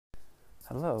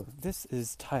Hello, this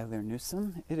is Tyler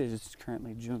Newsom. It is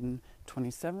currently June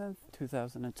 27th,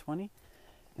 2020,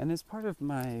 and as part of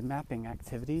my mapping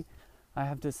activity, I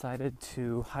have decided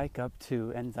to hike up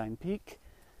to Ensign Peak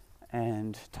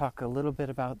and talk a little bit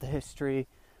about the history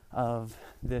of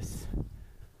this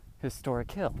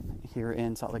historic hill here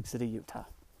in Salt Lake City, Utah.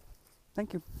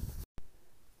 Thank you.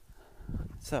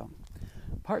 So,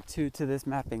 part 2 to this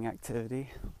mapping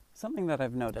activity, something that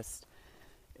I've noticed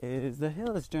is the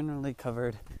hill is generally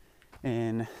covered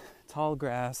in tall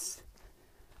grass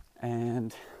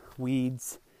and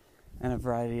weeds and a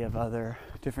variety of other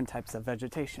different types of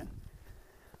vegetation.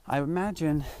 I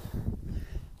imagine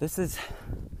this is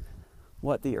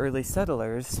what the early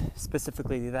settlers,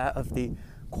 specifically that of the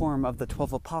Quorum of the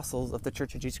 12 Apostles of the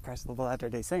Church of Jesus Christ of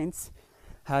Latter-day Saints,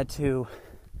 had to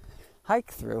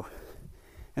hike through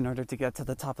in order to get to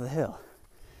the top of the hill.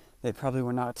 They probably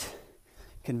were not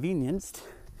convenienced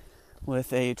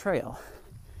with a trail,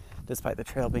 despite the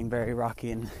trail being very rocky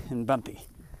and bumpy.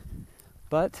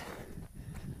 But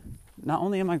not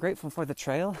only am I grateful for the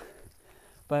trail,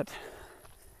 but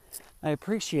I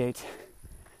appreciate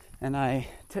and I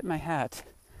tip my hat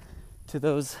to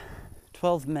those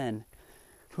 12 men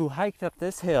who hiked up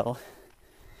this hill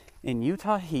in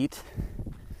Utah heat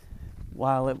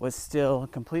while it was still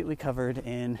completely covered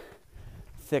in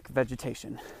thick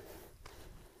vegetation.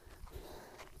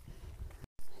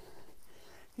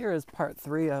 Here is part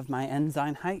 3 of my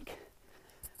Ensign hike.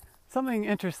 Something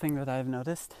interesting that I've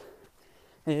noticed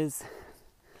is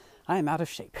I am out of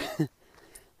shape.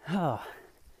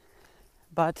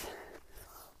 But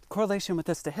correlation with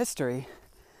this to history,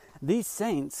 these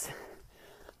saints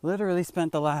literally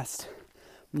spent the last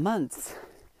months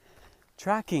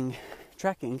trekking,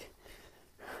 the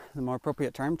more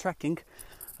appropriate term, trekking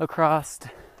across the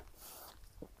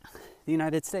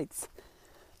United States.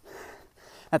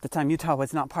 At the time, Utah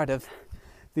was not part of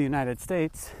the United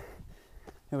States.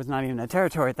 It was not even a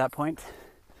territory at that point.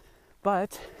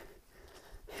 But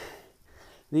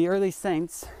the early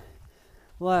saints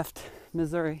left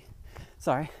Missouri.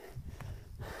 Sorry,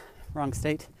 wrong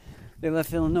state. They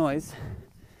left Illinois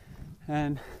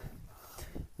and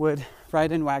would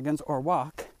ride in wagons or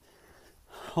walk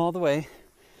all the way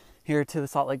here to the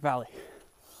Salt Lake Valley.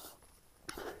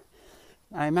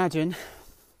 I imagine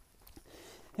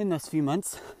in those few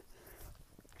months,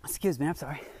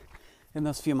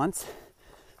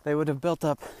 they would have built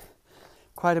up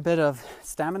quite a bit of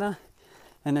stamina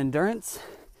and endurance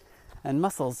and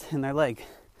muscles in their leg.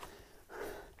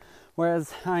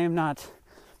 Whereas I am not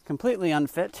completely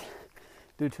unfit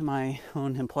due to my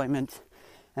own employment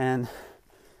and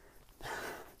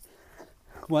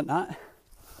whatnot,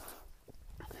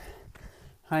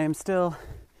 I am still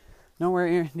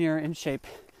nowhere near in shape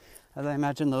as I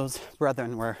imagine those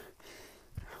brethren were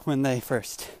when they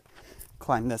first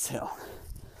climbed this hill.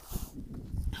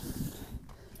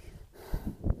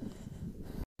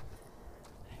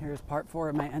 Here's part 4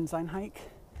 of my Ensign hike,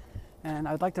 and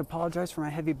I'd like to apologize for my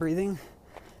heavy breathing.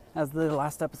 As the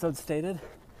last episode stated,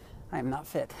 I am not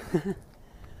fit.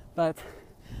 But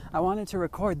I wanted to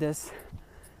record this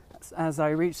as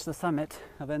I reached the summit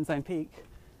of Ensign Peak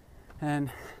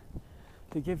and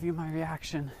to give you my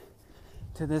reaction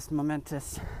to this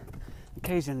momentous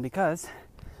occasion, because,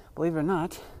 believe it or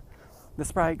not,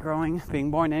 despite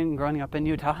being born in and growing up in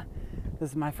Utah, this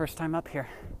is my first time up here.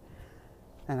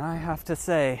 And I have to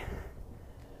say,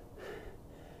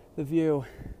 the view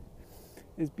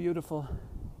is beautiful.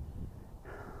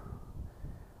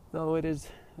 Though it is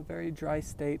a very dry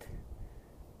state,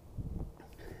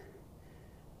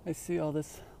 I see all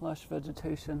this lush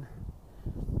vegetation,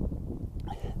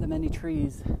 the many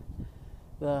trees,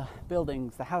 the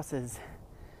buildings, the houses,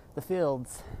 the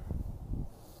fields,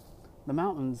 the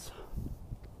mountains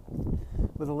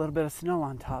with a little bit of snow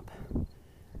on top.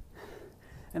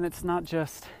 And it's not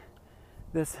just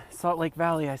this Salt Lake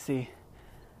Valley I see.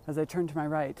 As I turn to my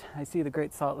right, I see the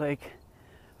Great Salt Lake.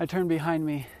 I turn behind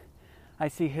me, I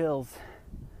see hills,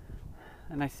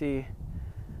 and I see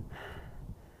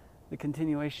the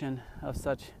continuation of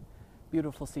such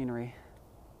beautiful scenery.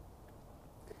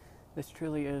 This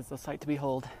truly is a sight to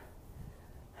behold.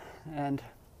 And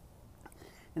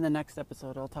in the next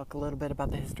episode, I'll talk a little bit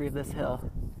about the history of this hill.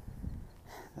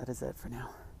 That is it for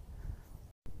now.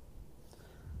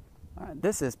 All right,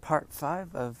 this is part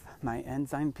 5 of my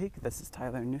Ensign Peak. This is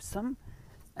Tyler Newsom.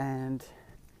 And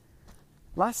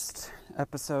last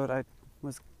episode, I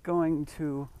was going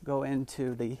to go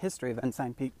into the history of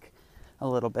Ensign Peak a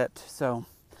little bit. So,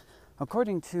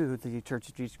 according to the Church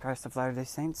of Jesus Christ of Latter-day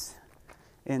Saints,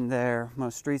 in their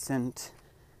most recent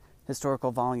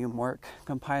historical volume work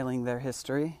compiling their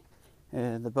history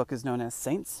The book is known as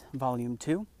Saints, Volume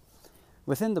 2.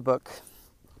 Within the book,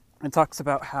 it talks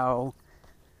about how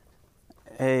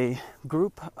a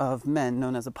group of men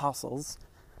known as apostles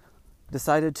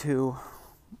decided to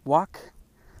walk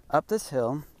up this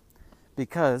hill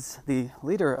because the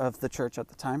leader of the church at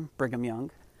the time, Brigham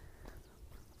Young,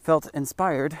 felt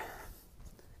inspired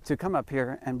to come up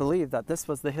here and believe that this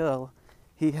was the hill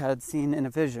he had seen in a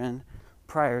vision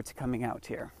prior to coming out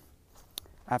here.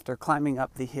 After climbing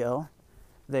up the hill,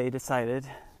 they decided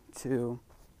to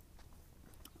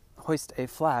hoist a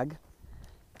flag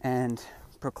and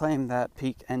proclaim that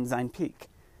peak Ensign Peak,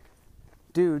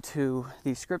 due to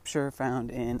the scripture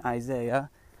found in Isaiah.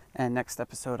 And next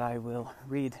episode I will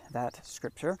read that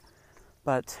scripture.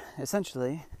 But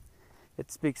essentially, it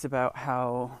speaks about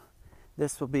how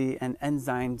this will be an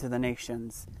ensign to the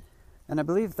nations. And I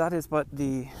believe that is what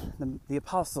the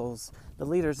apostles, the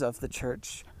leaders of the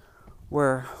church,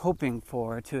 were hoping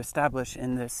for to establish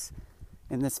in this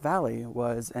valley,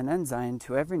 was an ensign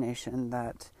to every nation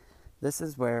that this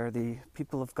is where the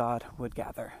people of God would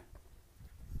gather.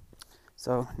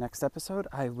 So next episode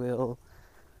I will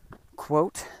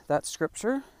quote that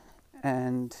scripture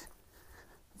and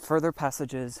further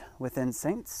passages within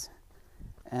Saints,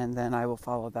 and then I will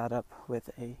follow that up with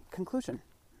a conclusion.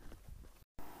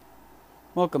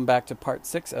 Welcome back to part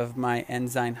 6 of my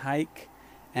Ensign hike.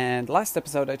 And last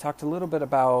episode I talked a little bit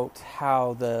about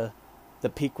how the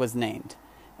peak was named.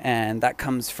 And that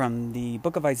comes from the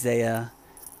book of Isaiah,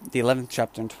 the 11th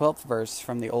chapter and 12th verse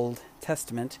from the Old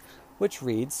Testament, which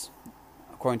reads,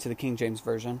 according to the King James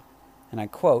Version, and I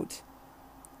quote,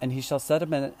 "And he shall set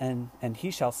up an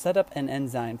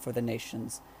ensign for the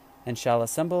nations, and shall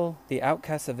assemble the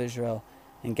outcasts of Israel,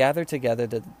 and gather together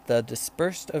the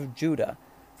dispersed of Judah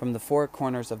from the four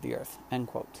corners of the earth." End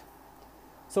quote.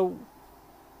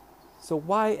 So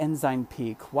why Ensign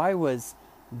Peak? Why was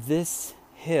this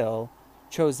hill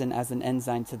chosen as an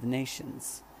ensign to the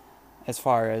nations, as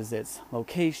far as its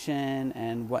location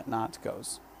and whatnot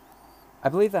goes? I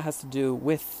believe that has to do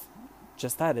with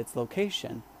just that, its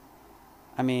location.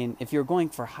 I mean, if you're going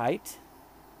for height,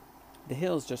 the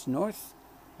hills just north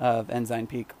of Ensign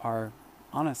Peak are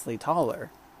honestly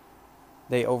taller.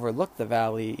 They overlook the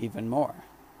valley even more.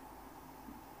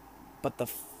 But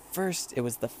it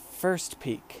was the first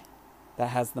peak that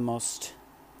has the most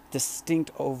distinct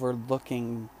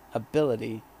overlooking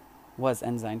ability was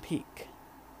Ensign Peak.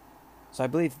 So I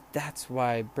believe that's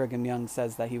why Brigham Young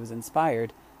says that he was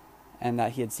inspired and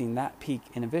that he had seen that peak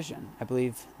in a vision. I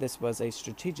believe this was a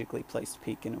strategically placed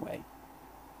peak in a way.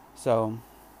 So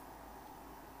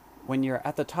when you're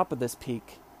at the top of this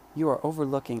peak, you are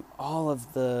overlooking all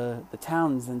of the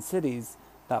towns and cities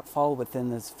that fall within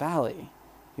this valley.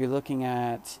 You're looking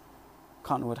at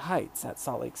Cottonwood Heights, at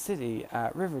Salt Lake City,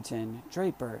 at Riverton,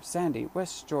 Draper, Sandy,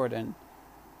 West Jordan,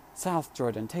 South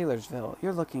Jordan, Taylorsville.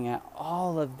 You're looking at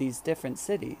all of these different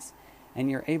cities, and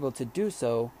you're able to do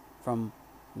so from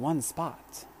one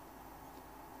spot.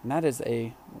 And that is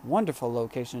a wonderful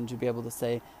location to be able to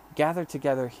say, gather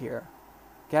together here,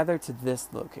 gather to this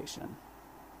location.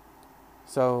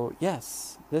 So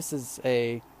yes, this is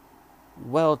a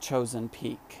well-chosen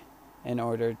peak in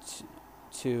order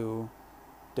to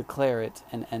declare it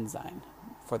an ensign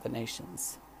for the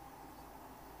nations.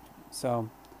 So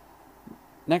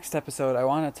next episode I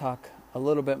want to talk a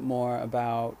little bit more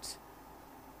about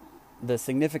the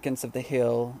significance of the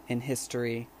hill in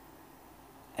history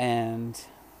and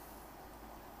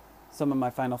some of my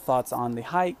final thoughts on the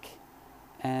hike,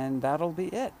 and that'll be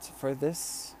it for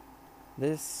this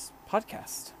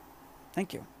podcast.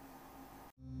 Thank you.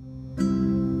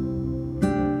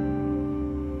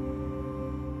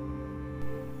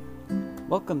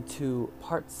 Welcome to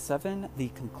part 7, the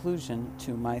conclusion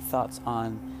to my thoughts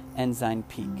on Ensign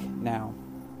Peak. Now,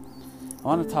 I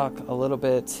want to talk a little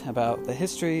bit about the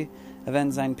history of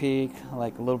Ensign Peak,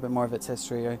 like a little bit more of its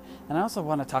history, and I also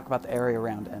want to talk about the area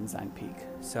around Ensign Peak.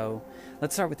 So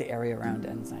let's start with the area around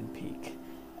Ensign Peak.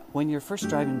 When you're first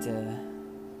driving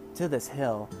to this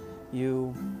hill,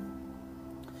 you're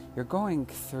going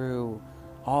through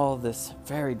all this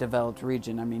very developed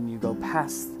region. I mean, you go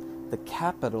past the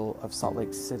capital of Salt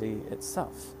Lake City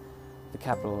itself, the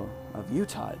capital of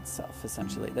Utah itself,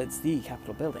 essentially. That's the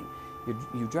Capitol building.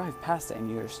 You drive past it,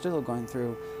 and you're still going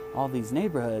through all these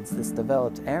neighborhoods, this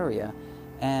developed area,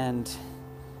 and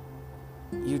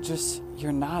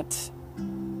you're not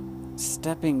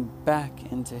stepping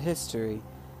back into history.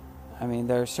 I mean,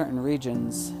 there are certain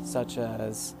regions, such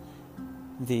as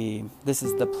this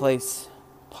is the Place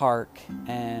Park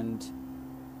and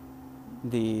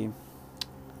the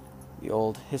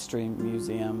old history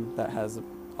museum that has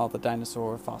all the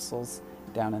dinosaur fossils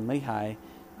down in Lehigh.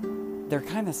 they're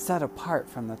kind of set apart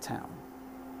from the town.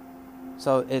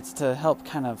 So it's to help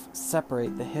kind of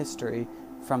separate the history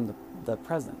from the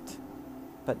present.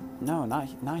 But no,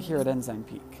 not here at Ensign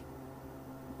Peak.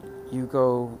 You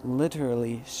go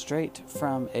literally straight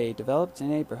from a developed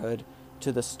neighborhood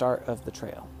to the start of the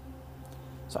trail.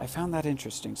 So I found that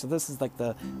interesting. So this is like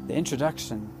the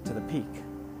introduction to the peak.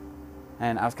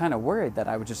 And I was kind of worried that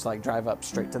I would just like drive up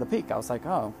straight to the peak. I was like,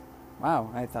 oh, wow,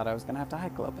 I thought I was going to have to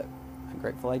hike a little bit. I'm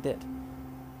grateful I did.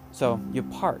 So you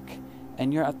park,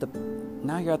 and you're at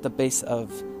the base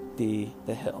of the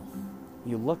hill.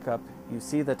 You look up, you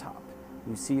see the top,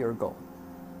 you see your goal.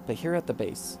 But here at the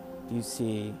base, you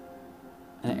see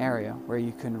an area where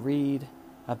you can read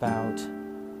about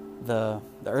the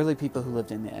early people who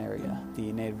lived in the area,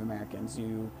 the Native Americans.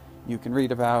 You can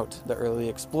read about the early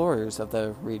explorers of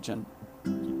the region,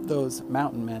 those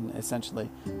mountain men, essentially,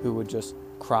 who would just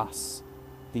cross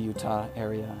the Utah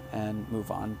area and move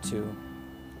on to,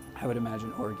 I would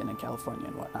imagine, Oregon and California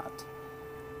and whatnot.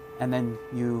 And then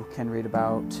you can read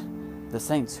about the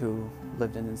saints who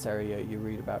lived in this area. You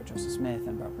read about Joseph Smith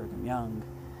and Brigham Young.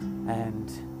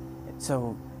 And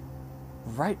so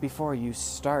right before you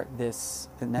start this,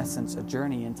 in essence, a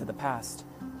journey into the past,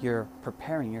 you're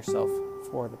preparing yourself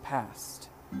for the past.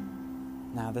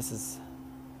 Now this is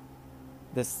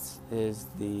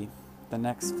the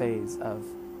next phase of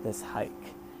this hike.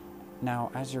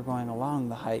 Now, as you're going along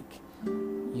the hike,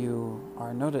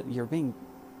 you're being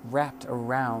wrapped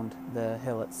around the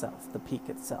hill itself, the peak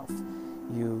itself.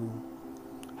 You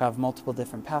have multiple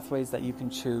different pathways that you can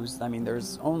choose. I mean,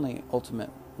 there's only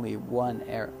ultimately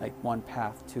one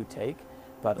path to take,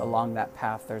 but along that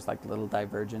path there's like little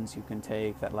divergence you can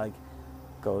take that like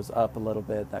goes up a little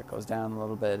bit, that goes down a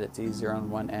little bit. It's easier on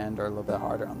one end or a little bit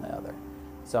harder on the other.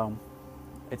 So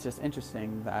it's just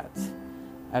interesting that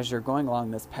as you're going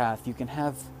along this path, you can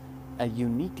have a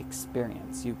unique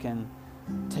experience. You can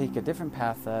take a different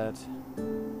path that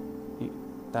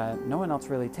no one else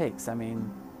really takes. I mean,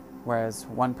 whereas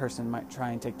one person might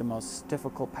try and take the most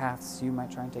difficult paths, you might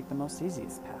try and take the most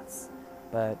easiest paths.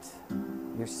 But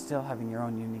you're still having your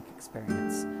own unique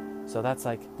experience. So that's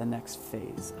like the next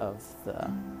phase of the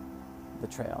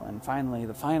trail. And finally,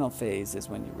 the final phase is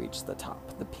when you reach the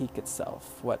top, the peak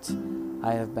itself, what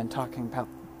I have been talking about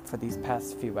for these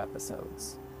past few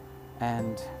episodes.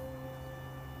 And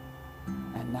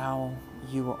now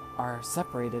you are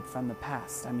separated from the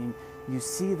past. I mean, you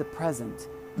see the present,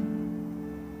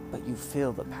 but you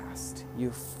feel the past.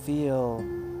 You feel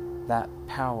that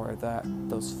power,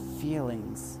 those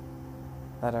feelings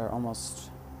that are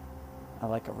almost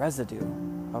like a residue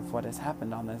of what has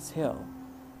happened on this hill.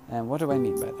 And what do I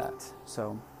mean by that?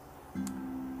 So,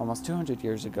 almost 200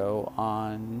 years ago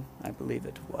on, I believe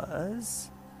it was,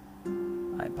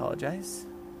 I apologize,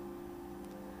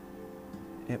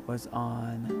 it was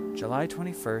on July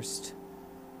 21st,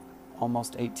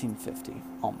 almost 1850,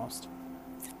 almost.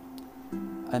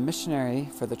 A missionary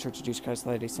for the Church of Jesus Christ of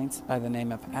Latter-day Saints by the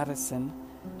name of Addison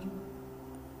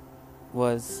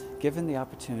was given the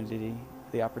opportunity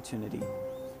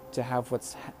to have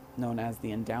what's known as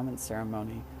the endowment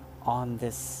ceremony on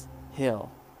this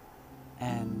hill.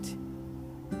 And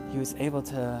he was able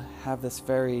to have this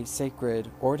very sacred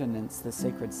ordinance, this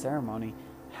sacred ceremony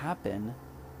happen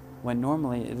when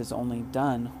normally it is only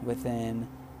done within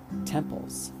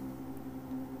temples,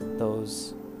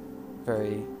 those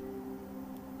very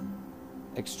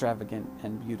extravagant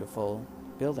and beautiful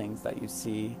buildings that you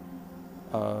see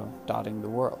dotting the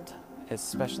world,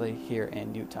 especially here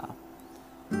in Utah.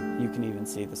 You can even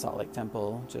see the Salt Lake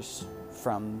Temple just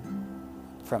from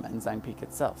Ensign Peak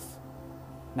itself.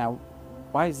 Now,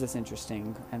 why is this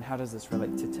interesting, and how does this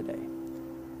relate to today?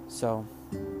 So,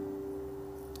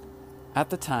 at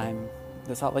the time,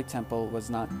 the Salt Lake Temple was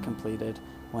not completed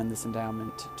when this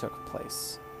endowment took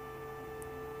place.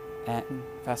 And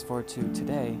fast forward to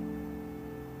today,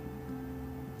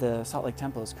 the Salt Lake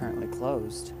Temple is currently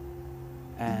closed,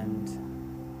 and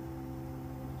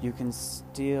you can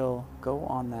still go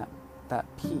on that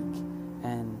peak,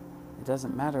 and it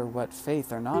doesn't matter what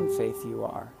faith or non-faith you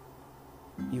are,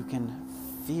 you can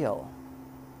feel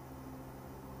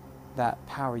that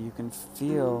power, you can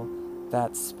feel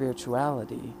that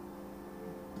spirituality.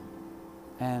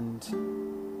 And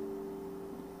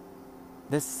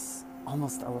this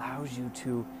almost allows you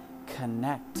to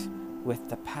connect with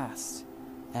the past.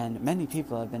 And many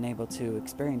people have been able to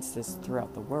experience this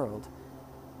throughout the world.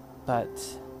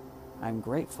 But I'm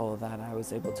grateful that I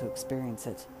was able to experience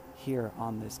it here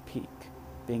on this peak,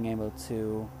 being able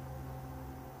to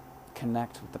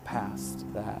connect with the past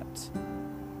that,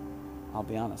 I'll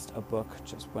be honest, a book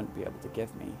just wouldn't be able to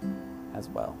give me as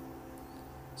well.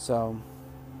 So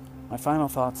My final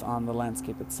thoughts on the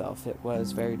landscape itself. It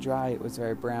was very dry, it was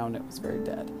very brown, it was very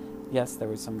dead. Yes, there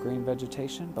was some green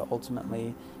vegetation, but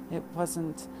ultimately it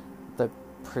wasn't the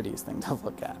prettiest thing to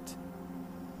look at.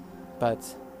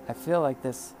 But I feel like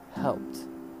this helped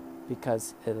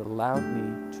because it allowed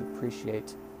me to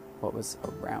appreciate what was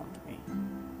around me.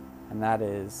 And that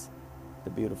is the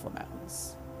beautiful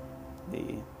mountains,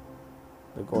 the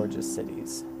gorgeous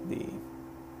cities, the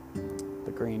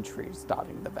green trees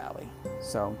dotting the valley.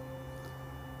 So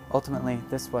ultimately,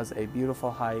 this was a beautiful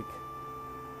hike.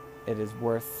 It is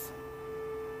worth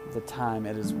the time.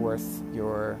 It is worth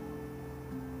your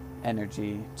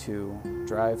energy to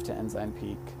drive to Ensign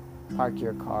Peak, park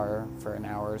your car for an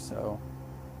hour or so,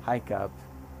 hike up,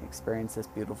 experience this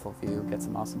beautiful view, get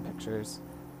some awesome pictures,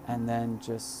 and then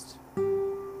just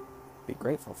be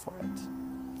grateful for it.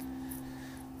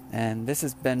 And this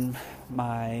has been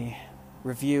my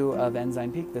review of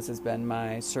Ensign Peak. This has been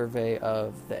my survey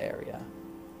of the area.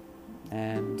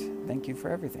 And thank you for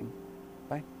everything.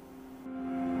 Bye.